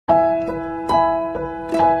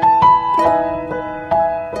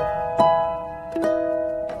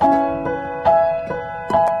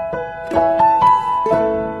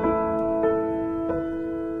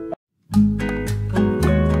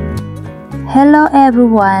Hello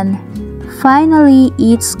everyone! Finally,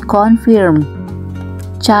 it's confirmed.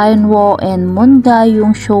 Cha Eun-woo and Moon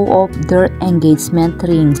Ga-young show off their engagement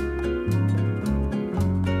rings.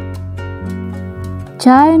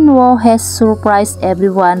 Cha Eun-woo has surprised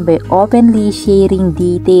everyone by openly sharing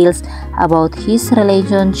details about his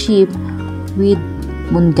relationship with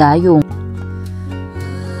Moon Ga-young.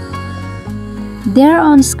 Their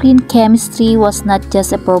on-screen chemistry was not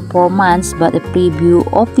just a performance but a preview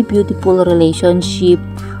of the beautiful relationship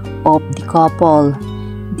of the couple.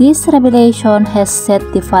 This revelation has set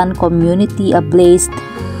the fan community ablaze,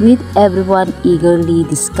 with everyone eagerly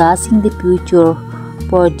discussing the future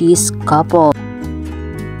for this couple.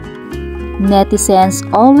 Netizens,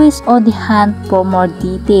 always on the hunt for more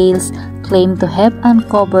details, claim to have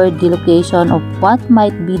uncovered the location of what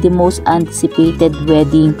might be the most anticipated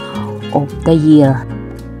wedding of the year.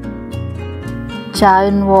 Cha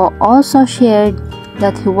Eun-woo also shared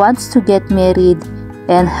that he wants to get married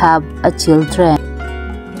and have a children.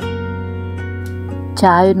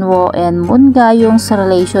 Cha Eun-woo and Moon Ga-young's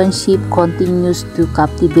relationship continues to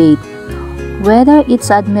captivate, whether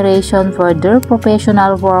it's admiration for their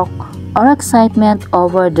professional work or excitement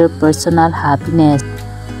over their personal happiness.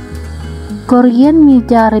 Korean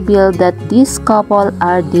media revealed that this couple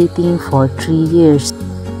are dating for 3 years.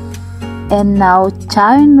 And now,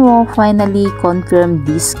 Cha Eun-woo finally confirmed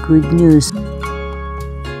this good news.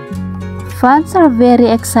 Fans are very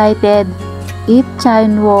excited if Cha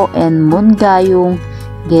Eun-woo and Moon Ga-young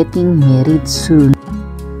getting married soon.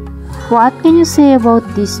 What can you say about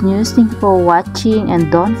this news? Thank you for watching and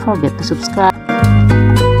don't forget to subscribe.